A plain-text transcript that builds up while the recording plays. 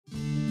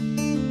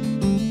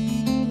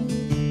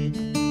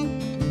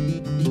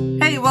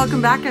welcome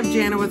back. I'm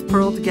Jana with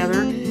Purl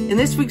Together. In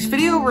this week's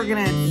video, we're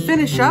gonna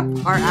finish up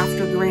our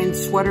After the Rain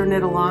sweater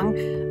knit along.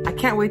 I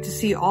can't wait to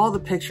see all the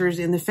pictures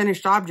in the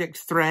Finished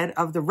Objects thread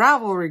of the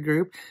Ravelry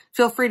group.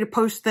 Feel free to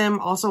post them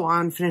also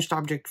on Finished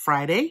Object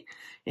Friday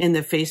in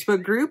the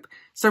Facebook group.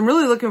 So I'm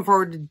really looking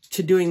forward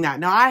to doing that.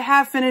 Now, I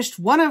have finished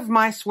one of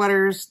my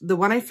sweaters, the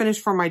one I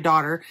finished for my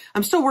daughter.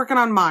 I'm still working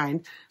on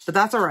mine, but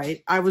that's all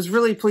right. I was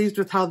really pleased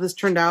with how this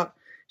turned out.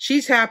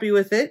 She's happy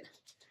with it.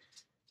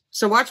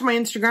 So watch my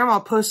Instagram.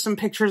 I'll post some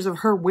pictures of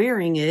her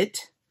wearing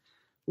it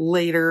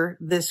later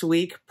this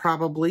week,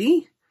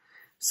 probably.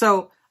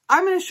 So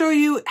I'm going to show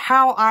you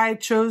how I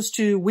chose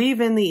to weave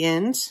in the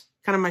ends,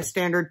 kind of my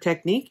standard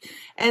technique,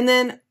 and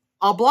then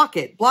I'll block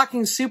it.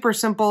 Blocking's super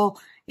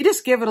simple. You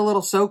just give it a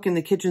little soak in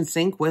the kitchen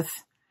sink with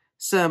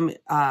some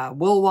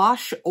wool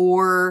wash,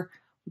 or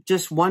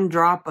just one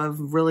drop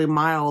of really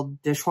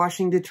mild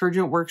dishwashing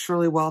detergent works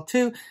really well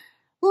too.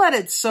 Let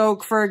it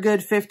soak for a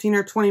good 15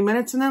 or 20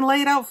 minutes and then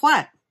lay it out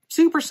flat.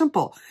 Super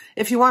simple.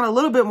 If you want a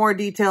little bit more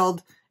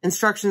detailed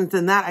instructions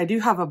than that, I do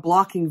have a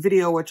blocking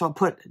video, which I'll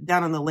put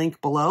down in the link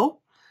below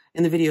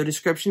in the video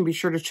description. Be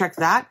sure to check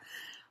that.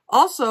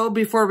 Also,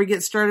 before we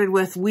get started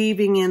with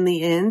weaving in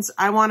the ends,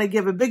 I want to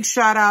give a big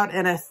shout out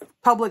and a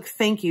public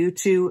thank you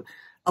to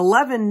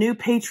 11 new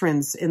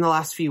patrons in the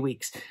last few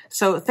weeks.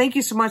 So thank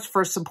you so much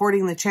for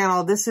supporting the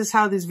channel. This is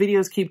how these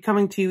videos keep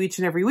coming to you each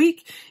and every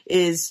week,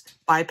 is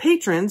by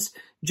patrons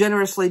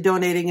generously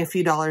donating a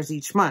few dollars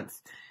each month.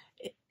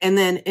 And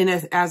then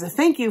as a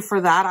thank you for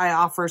that, I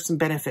offer some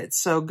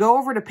benefits. So go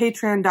over to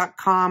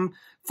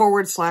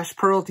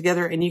patreon.com/Purl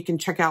Together and you can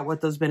check out what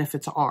those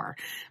benefits are.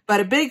 But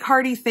a big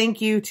hearty thank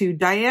you to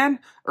Diane,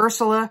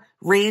 Ursula,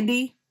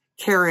 Randy,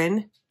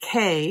 Karen,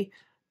 Kay,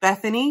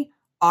 Bethany,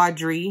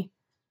 Audrey,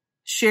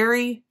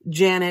 Sherry,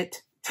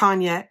 Janet,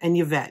 Tanya, and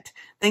Yvette.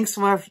 Thanks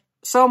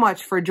so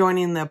much for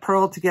joining the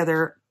Purl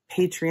Together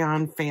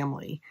Patreon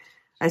family.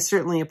 I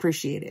certainly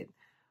appreciate it.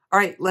 All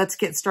right, let's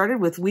get started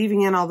with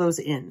weaving in all those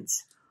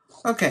ends.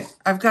 Okay,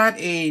 I've got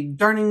a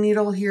darning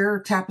needle here,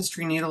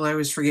 tapestry needle. I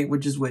always forget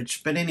which is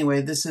which. But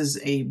anyway, this is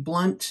a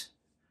blunt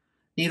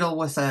needle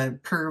with a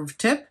curved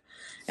tip.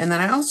 And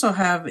then I also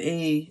have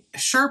a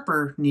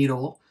sharper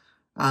needle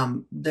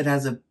that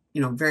has a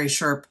very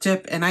sharp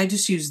tip. And I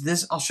just use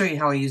this. I'll show you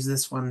how I use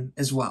this one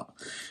as well.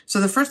 So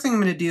the first thing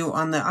I'm going to do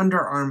on the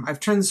underarm, I've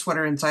turned the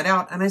sweater inside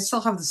out. And I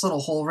still have this little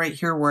hole right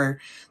here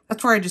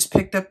that's where I just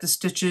picked up the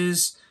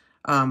stitches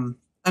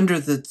under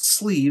the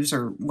sleeves,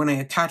 or when I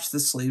attach the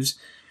sleeves.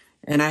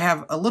 And I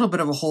have a little bit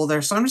of a hole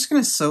there, so I'm just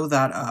going to sew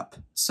that up.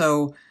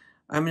 So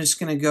I'm just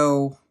going to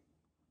go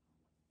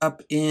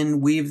up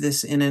in, weave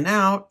this in and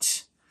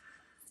out,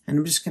 and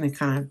I'm just going to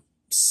kind of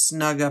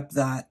snug up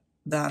that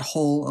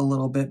hole a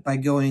little bit by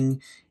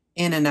going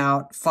in and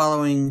out,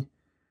 following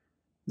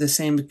the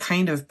same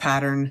kind of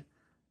pattern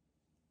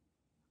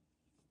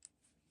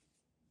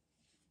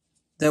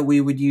that we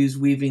would use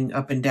weaving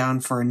up and down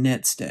for a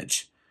knit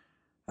stitch.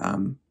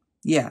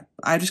 Yeah,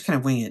 I just kind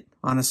of wing it,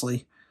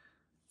 honestly.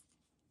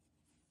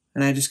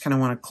 And I just kind of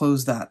want to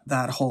close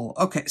that hole.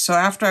 Okay, so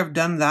after I've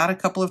done that a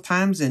couple of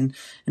times and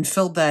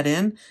filled that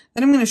in,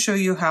 then I'm going to show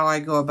you how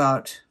I go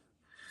about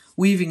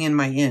weaving in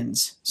my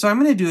ends. So I'm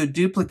going to do a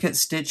duplicate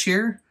stitch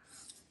here.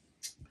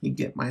 Let me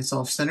get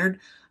myself centered.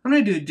 I'm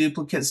going to do a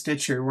duplicate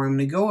stitch here where I'm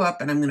going to go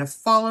up and I'm going to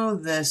follow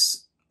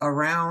this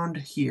around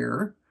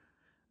here,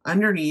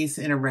 underneath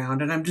and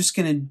around, and I'm just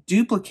going to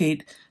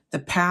duplicate the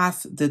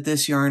path that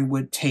this yarn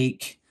would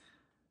take.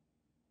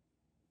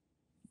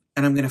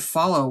 And I'm going to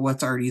follow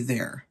what's already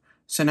there.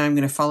 So now I'm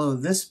going to follow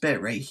this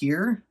bit right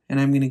here, and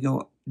I'm going to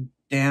go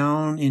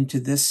down into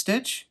this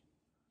stitch.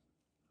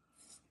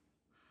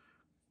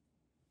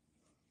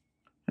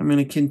 I'm going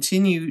to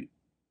continue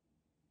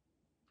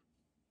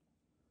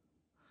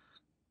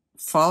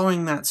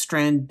following that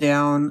strand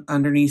down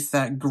underneath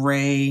that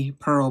gray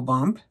purl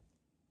bump.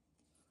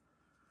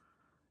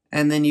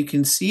 And then you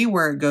can see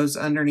where it goes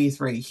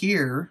underneath right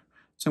here.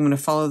 So I'm going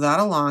to follow that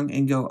along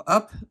and go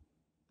up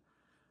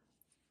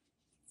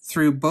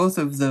through both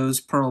of those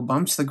purl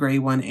bumps, the gray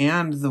one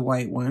and the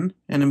white one.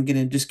 And I'm going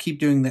to just keep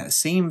doing that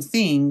same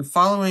thing,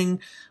 following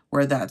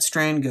where that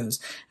strand goes.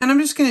 And I'm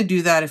just going to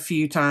do that a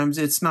few times.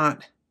 It's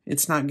not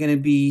going to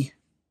be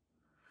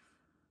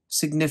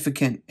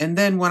significant. And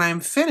then when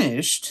I'm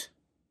finished,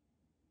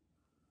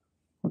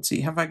 let's see,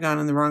 have I gone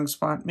in the wrong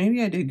spot?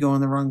 Maybe I did go in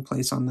the wrong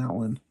place on that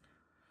one.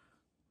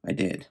 I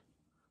did.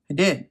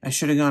 I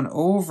should have gone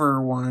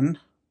over one.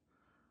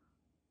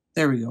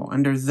 There we go,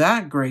 under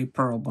that gray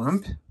purl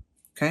bump.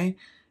 Okay,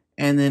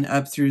 and then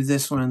up through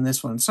this one and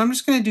this one. So I'm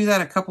just going to do that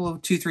a couple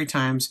of 2-3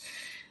 times.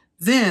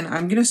 Then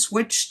I'm going to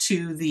switch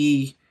to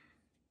the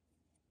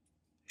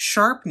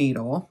sharp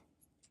needle,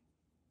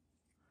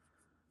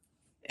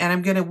 and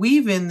I'm going to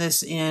weave in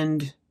this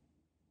end,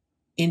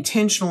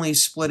 intentionally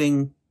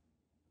splitting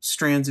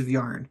strands of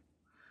yarn.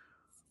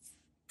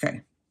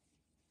 Okay,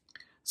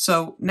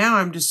 so now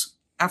I'm just,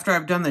 after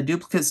I've done the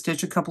duplicate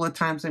stitch a couple of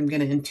times, I'm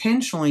going to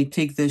intentionally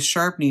take this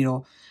sharp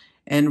needle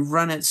and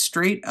run it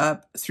straight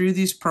up through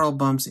these purl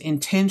bumps,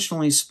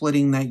 intentionally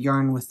splitting that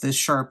yarn with this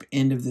sharp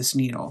end of this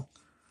needle.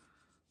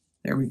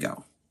 There we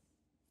go.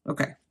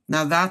 Okay,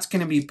 now that's going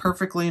to be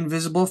perfectly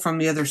invisible from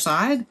the other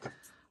side.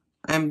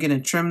 I'm going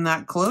to trim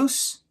that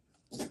close,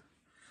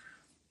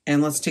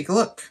 and let's take a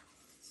look.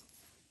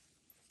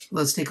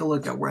 Let's take a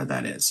look at where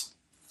that is.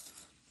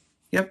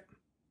 Yep,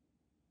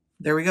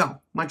 there we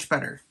go, much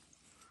better.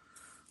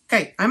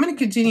 Okay, I'm going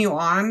to continue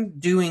on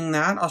doing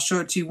that. I'll show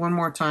it to you one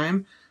more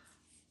time.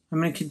 I'm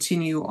going to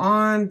continue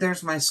on.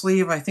 There's my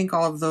sleeve. I think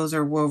all of those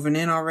are woven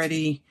in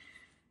already.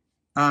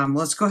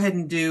 Let's go ahead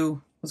and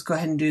do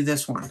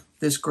this one,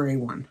 this gray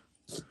one.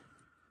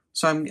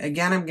 So I'm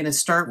going to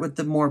start with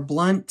the more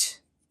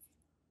blunt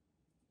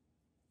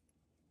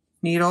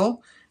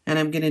needle, and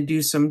I'm going to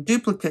do some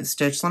duplicate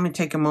stitch. Let me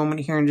take a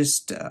moment here and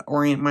just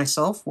orient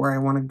myself where I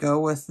want to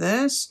go with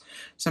this.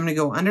 So I'm going to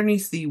go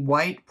underneath the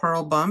white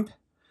purl bump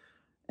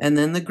and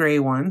then the gray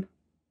one.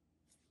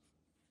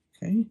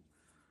 Okay.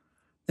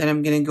 Then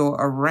I'm going to go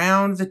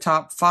around the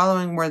top,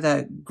 following where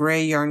that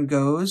gray yarn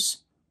goes.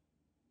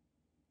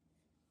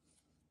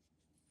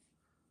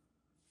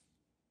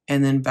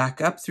 And then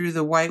back up through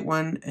the white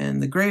one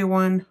and the gray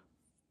one.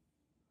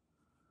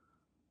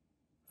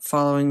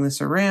 Following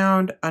this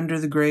around, under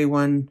the gray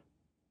one,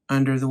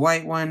 under the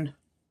white one.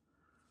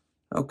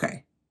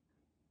 Okay.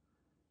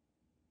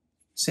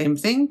 Same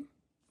thing.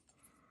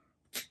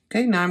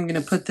 Okay, now I'm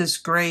going to put this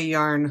gray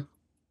yarn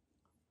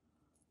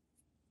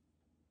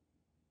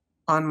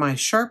on my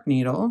sharp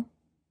needle.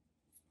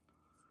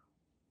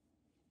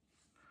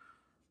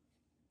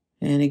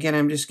 And again,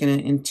 I'm just going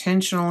to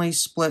intentionally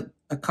split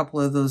a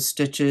couple of those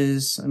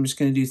stitches. I'm just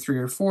going to do 3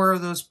 or 4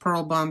 of those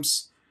purl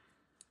bumps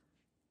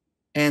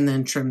and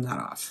then trim that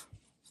off.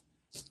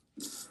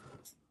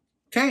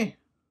 Okay.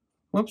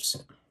 Whoops.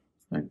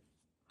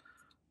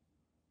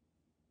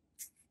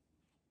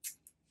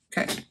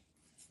 Okay.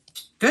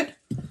 Good.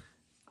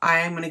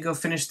 I'm going to go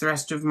finish the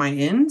rest of my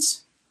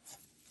ends.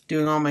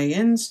 Doing all my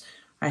ends.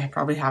 I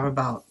probably have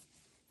about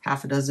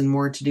half a dozen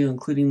more to do,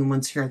 including the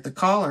ones here at the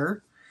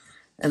collar.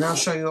 And I'll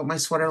show you what my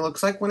sweater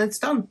looks like when it's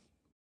done.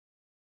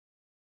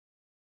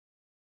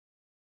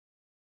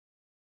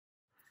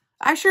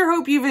 I sure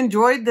hope you've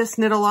enjoyed this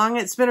knit along.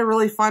 It's been a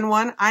really fun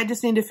one. I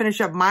just need to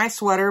finish up my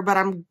sweater, but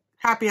I'm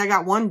happy I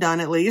got one done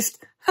at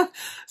least.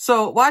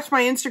 So watch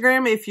my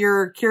Instagram if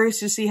you're curious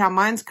to see how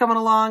mine's coming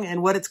along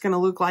and what it's going to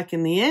look like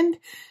in the end.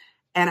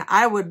 And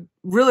I would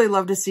really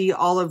love to see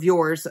all of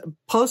yours.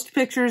 Post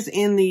pictures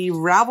in the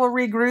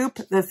Ravelry group,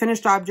 the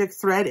finished object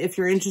thread, if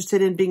you're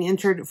interested in being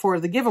entered for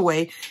the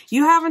giveaway.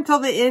 You have until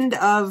the end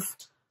of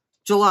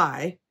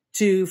July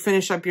to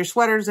finish up your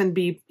sweaters and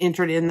be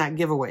entered in that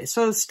giveaway.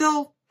 So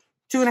still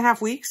 2.5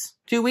 weeks,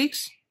 2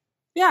 weeks.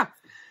 Yeah.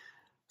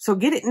 So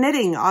get it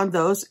knitting on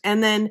those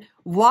and then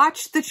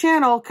watch the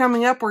channel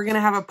coming up. We're going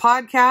to have a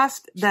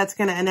podcast that's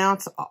going to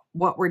announce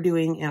what we're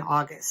doing in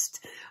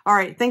August. All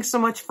right. Thanks so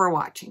much for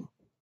watching.